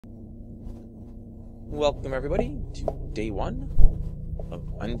Welcome everybody to day 1 of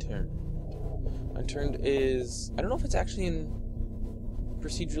Unturned. Unturned is, I don't know if it's actually in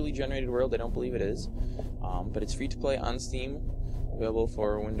procedurally generated world, I don't believe it is, but it's free to play on Steam, available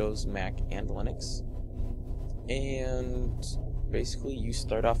for Windows, Mac, and Linux. And basically you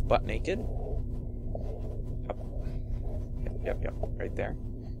start off butt naked. Yep, right there.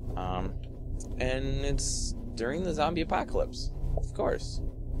 And it's during the zombie apocalypse, of course.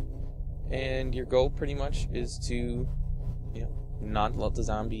 And your goal pretty much is to, not let the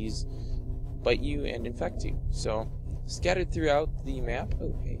zombies bite you and infect you. So, scattered throughout the map,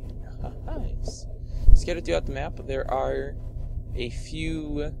 oh hey, nice. Scattered throughout the map, there are a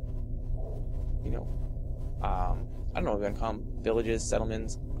few, I don't know what I'm gonna call them, villages,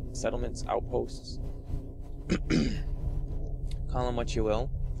 settlements, outposts. Call them what you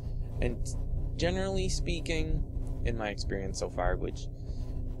will. And generally speaking, in my experience so far, which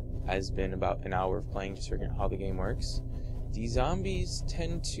has been about an hour of playing, just figuring out how the game works, the zombies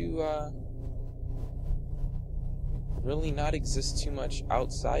tend to really not exist too much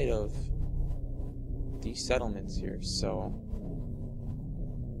outside of these settlements here, so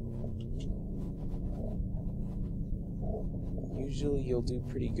usually you'll do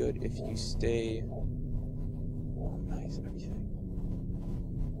pretty good if you stay. Oh, nice, everything.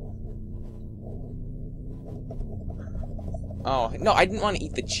 Oh, no, I didn't want to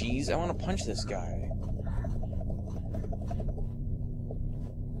eat the cheese. I want to punch this guy.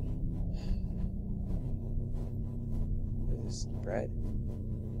 This bread.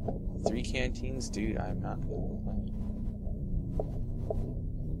 3 canteens, dude, I'm not gonna complain.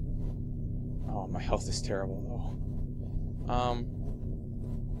 Oh, my health is terrible, though.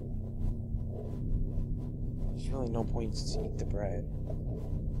 There's really no point to eat the bread.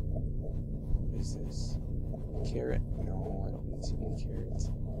 What is this? Carrot? No, I don't need to eat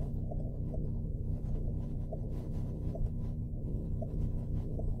carrots.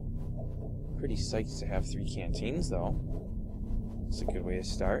 Pretty psyched to have 3 canteens, though. It's a good way to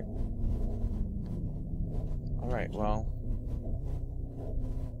start. Alright, well.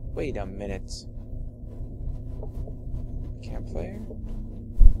 Wait a minute. Campfire?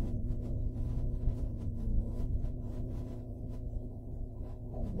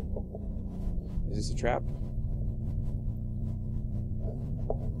 Is this a trap?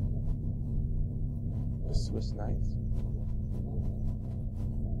 A Swiss knife?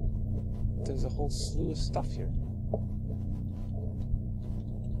 There's a whole slew of stuff here.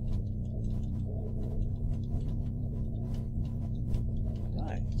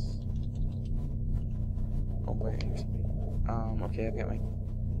 Nice. Oh wait, here's somebody. Okay, I've got my.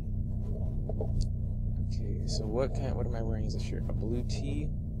 Okay, so what am I wearing as a shirt? A blue tee,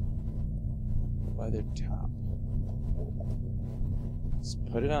 leather top. Let's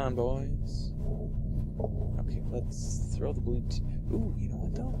put it on, boys. Okay, let's throw the blue tee. Ooh, you know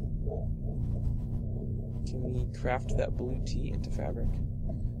what though? Can we craft that blue tee into fabric?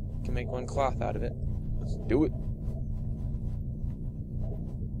 Can make one cloth out of it. Let's do it.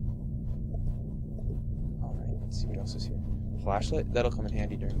 Alright, let's see what else is here. Flashlight, that'll come in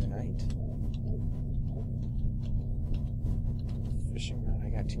handy during the night. Fishing rod, I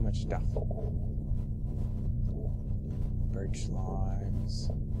got too much stuff. Birch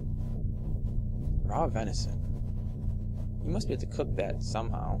logs. Raw venison. You must be able to cook that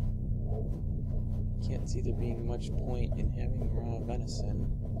somehow. Can't see there being much point in having raw venison.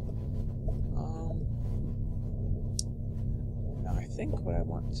 Now I think what I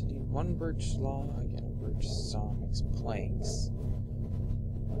want to do, 1 birch log and a birch saw makes planks.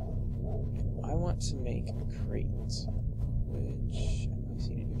 And I want to make a crate, which I've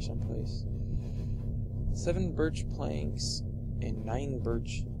seen it here someplace. 7 birch planks and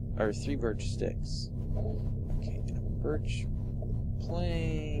 3 birch sticks. Okay, and a birch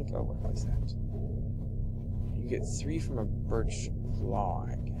plank. Oh, what was that? You get 3 from a birch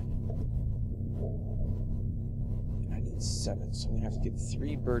log. And I need 7, so I'm gonna have to get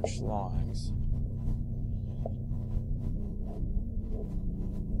 3 birch logs.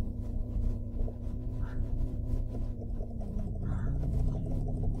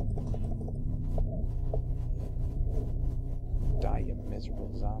 Die, you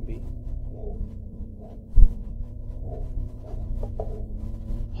miserable zombie.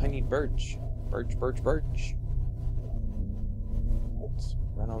 I need birch. Birch. Let's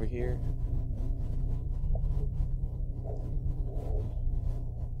run over here.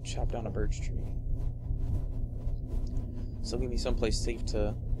 Chop down a birch tree. So give me someplace safe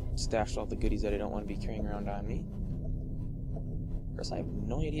to stash all the goodies that I don't want to be carrying around on me. First, I have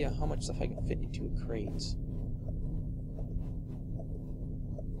no idea how much stuff I can fit into a crate.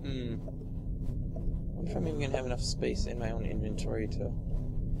 wonder if I'm even gonna have enough space in my own inventory to...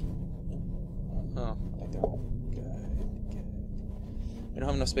 Oh, I don't. Good. I don't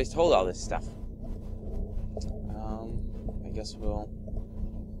have enough space to hold all this stuff. I guess we'll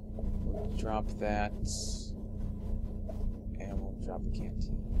drop that, and we'll drop the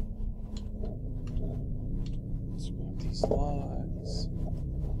canteen. Let's grab these logs.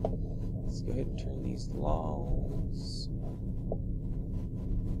 Let's go ahead and turn these logs.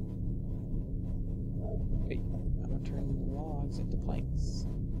 Wait, I'm gonna turn the logs into planks.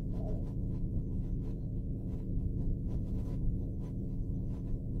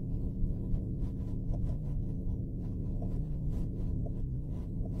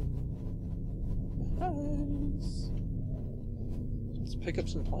 Nice. Let's pick up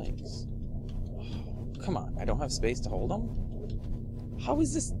some planks. Oh, come on, I don't have space to hold them? How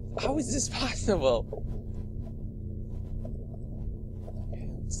is this possible? Okay,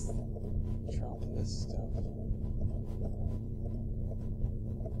 let's drop this stuff.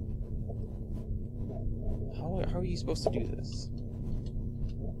 How are you supposed to do this?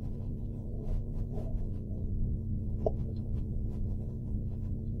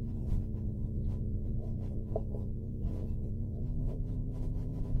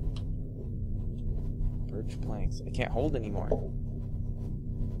 Birch planks. I can't hold anymore.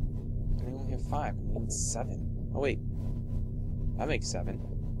 And I only have 5. I need 7. Oh wait. That makes 7.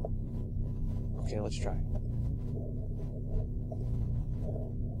 Okay, let's try.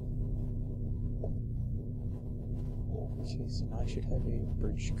 Okay, so now I should have a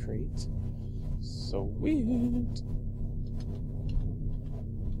birch crate. Sweet!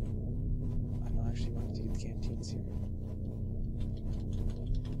 I don't actually want to get the canteens here.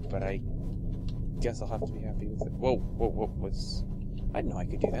 But I guess I'll have to be happy with it. Whoa, I didn't know I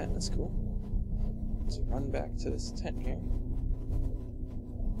could do that. That's cool. Let's run back to this tent here.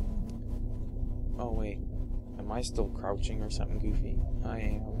 Oh wait, am I still crouching or something goofy? I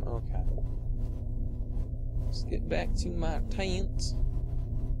am, okay. Let's get back to my tent.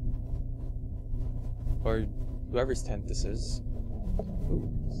 Or whoever's tent this is. Ooh,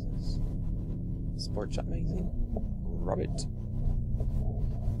 what's this? Sport Shop magazine? Rub it.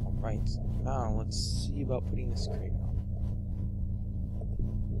 Alright, now let's see about putting this crate on.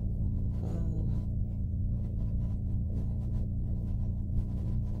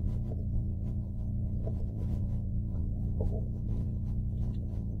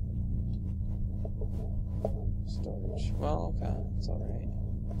 Storage. Well, okay, it's alright.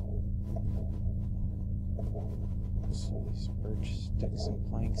 So these birch sticks and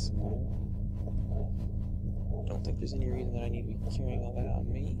planks in there. Don't think there's any reason that I need to be carrying all that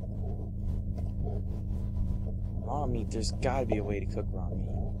on me. Raw meat, there's gotta be a way to cook raw meat.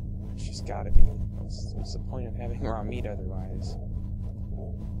 There's just gotta be. What's the point of having raw meat otherwise?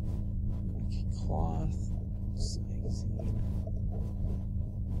 Okay, cloth. Magazine.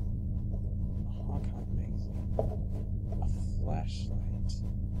 Hog hunt magazine. A flashlight.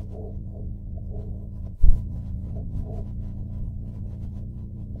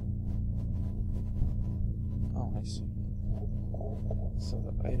 Oh, I see. So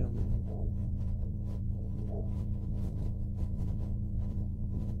the item...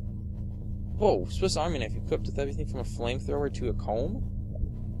 Whoa, Swiss Army knife equipped with everything from a flamethrower to a comb?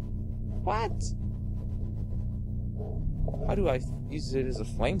 What? How do I use it as a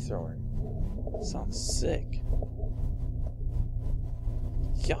flamethrower? Sounds sick.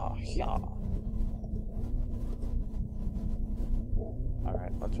 Yeah.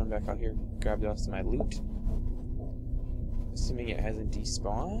 Alright, let's run back out here, grab the rest of my loot. Assuming it hasn't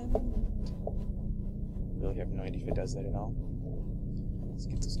despawned. Really have no idea if it does that at all. Let's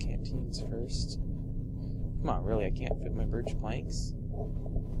get those canteens first. Come on, really, I can't fit my birch planks?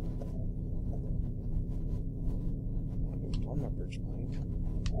 One more birch plank.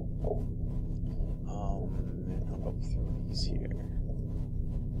 And I'll go through these here.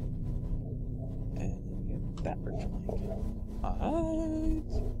 And get that birch plank.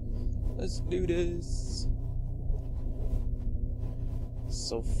 Alright! Let's do this!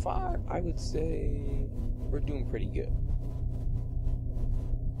 So far, I would say we're doing pretty good.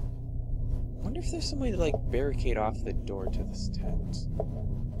 I wonder if there's some way to, like, barricade off the door to this tent.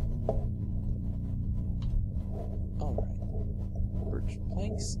 Alright. Birch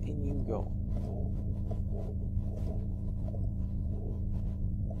planks, in you go.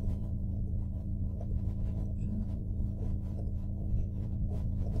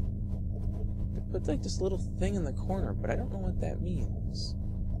 They put, like, this little thing in the corner, but I don't know what that means.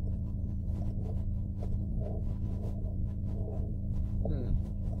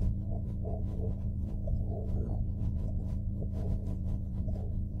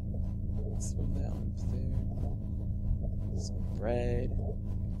 throw that one up there. Some bread,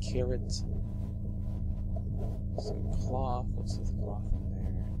 carrot, some cloth. Let's put the cloth in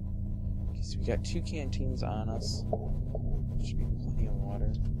there. Okay, so we got 2 canteens on us. Should be plenty of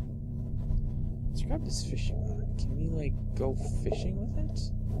water. Let's grab this fishing rod. Can we, like, go fishing with it?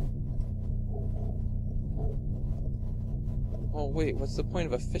 Oh, wait, what's the point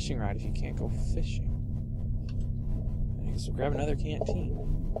of a fishing rod if you can't go fishing? I guess we'll grab another canteen.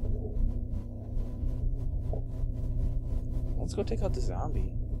 Let's go take out the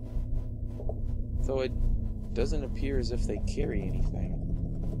zombie. Though it doesn't appear as if they carry anything.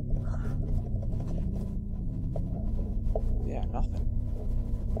 Yeah, nothing.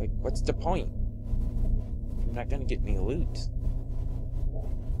 Like, what's the point? I'm not gonna get any loot.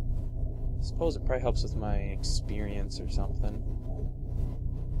 I suppose it probably helps with my experience or something.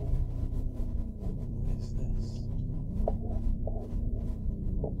 What is this?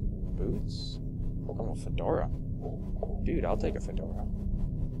 Boots? Oh, a fedora. Dude, I'll take a fedora.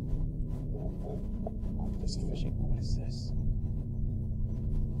 Oh, there's a fishing. What is this?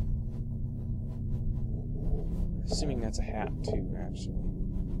 I'm assuming that's a hat too, actually.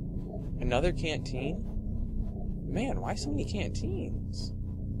 Another canteen? Man, why so many canteens?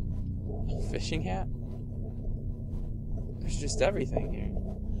 A fishing hat? There's just everything here.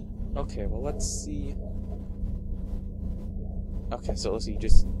 Okay, well, let's see. Okay, so let's see,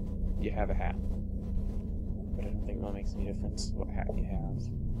 you have a hat. But I don't think it really makes any difference what hat you have.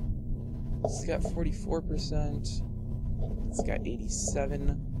 It's got 44%. It's got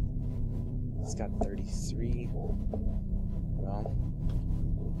 87. It's got 33. Well,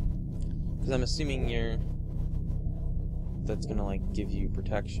 because I'm assuming that's gonna, like, give you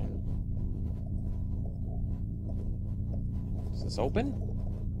protection. Is this open?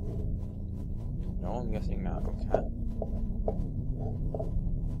 No, I'm guessing not. Okay.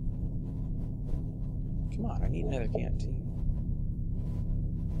 Come on, I need another canteen.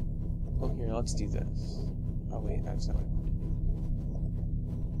 Well, here, let's do this. Oh, wait, that's not what I wanted to do.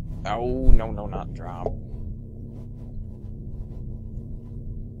 Oh, no, not drop.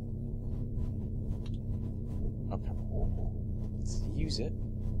 Okay. Let's use it.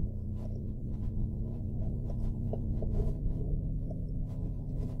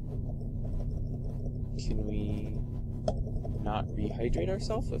 Can we not rehydrate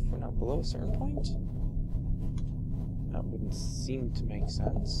ourselves if we're not below a certain point? That wouldn't seem to make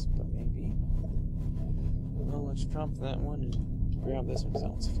sense, but maybe. Well, let's drop that one and grab this one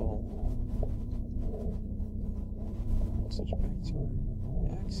so it's full. Switch back to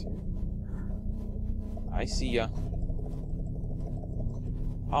our axe here. I see ya.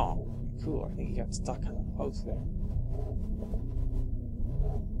 Oh, cool. I think he got stuck on the post there.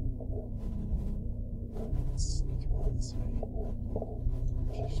 Let's sneak around this way.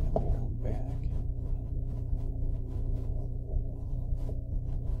 Just around back.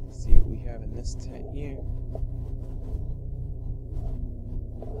 See what we have in this tent here.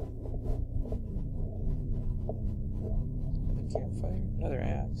 Another campfire, another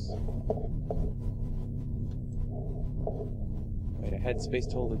axe. Wait, I had space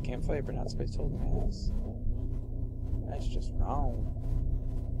to hold a campfire, but not space to hold an axe. That's just wrong.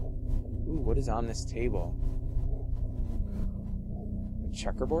 Ooh, what is on this table? A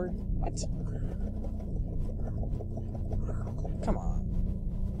checkerboard? What? Come on.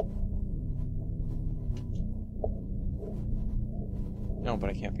 No, but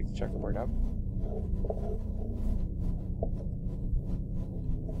I can't pick the checkerboard up.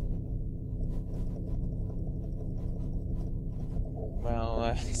 Well,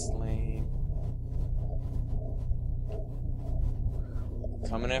 that's lame.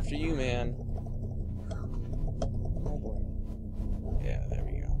 Coming after you, man. Oh boy. Yeah, there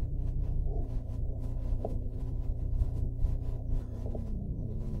we go.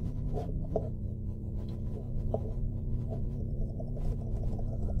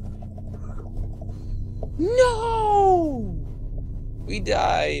 No! We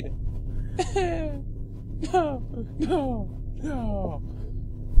died. No.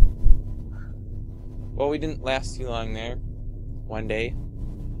 Well, we didn't last too long there. One day.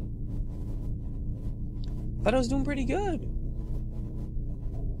 Thought I was doing pretty good.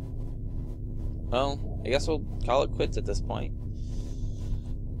 Well, I guess we'll call it quits at this point.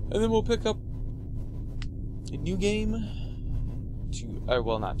 And then we'll pick up a new game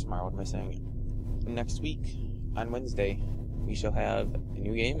well, not tomorrow, what am I saying? Next week, on Wednesday, we shall have a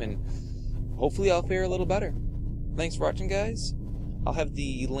new game, and hopefully I'll fare a little better. Thanks for watching, guys. I'll have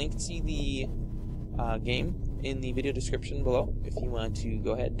the link to the game in the video description below if you want to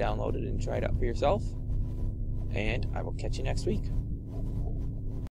go ahead, download it, and try it out for yourself. And I will catch you next week.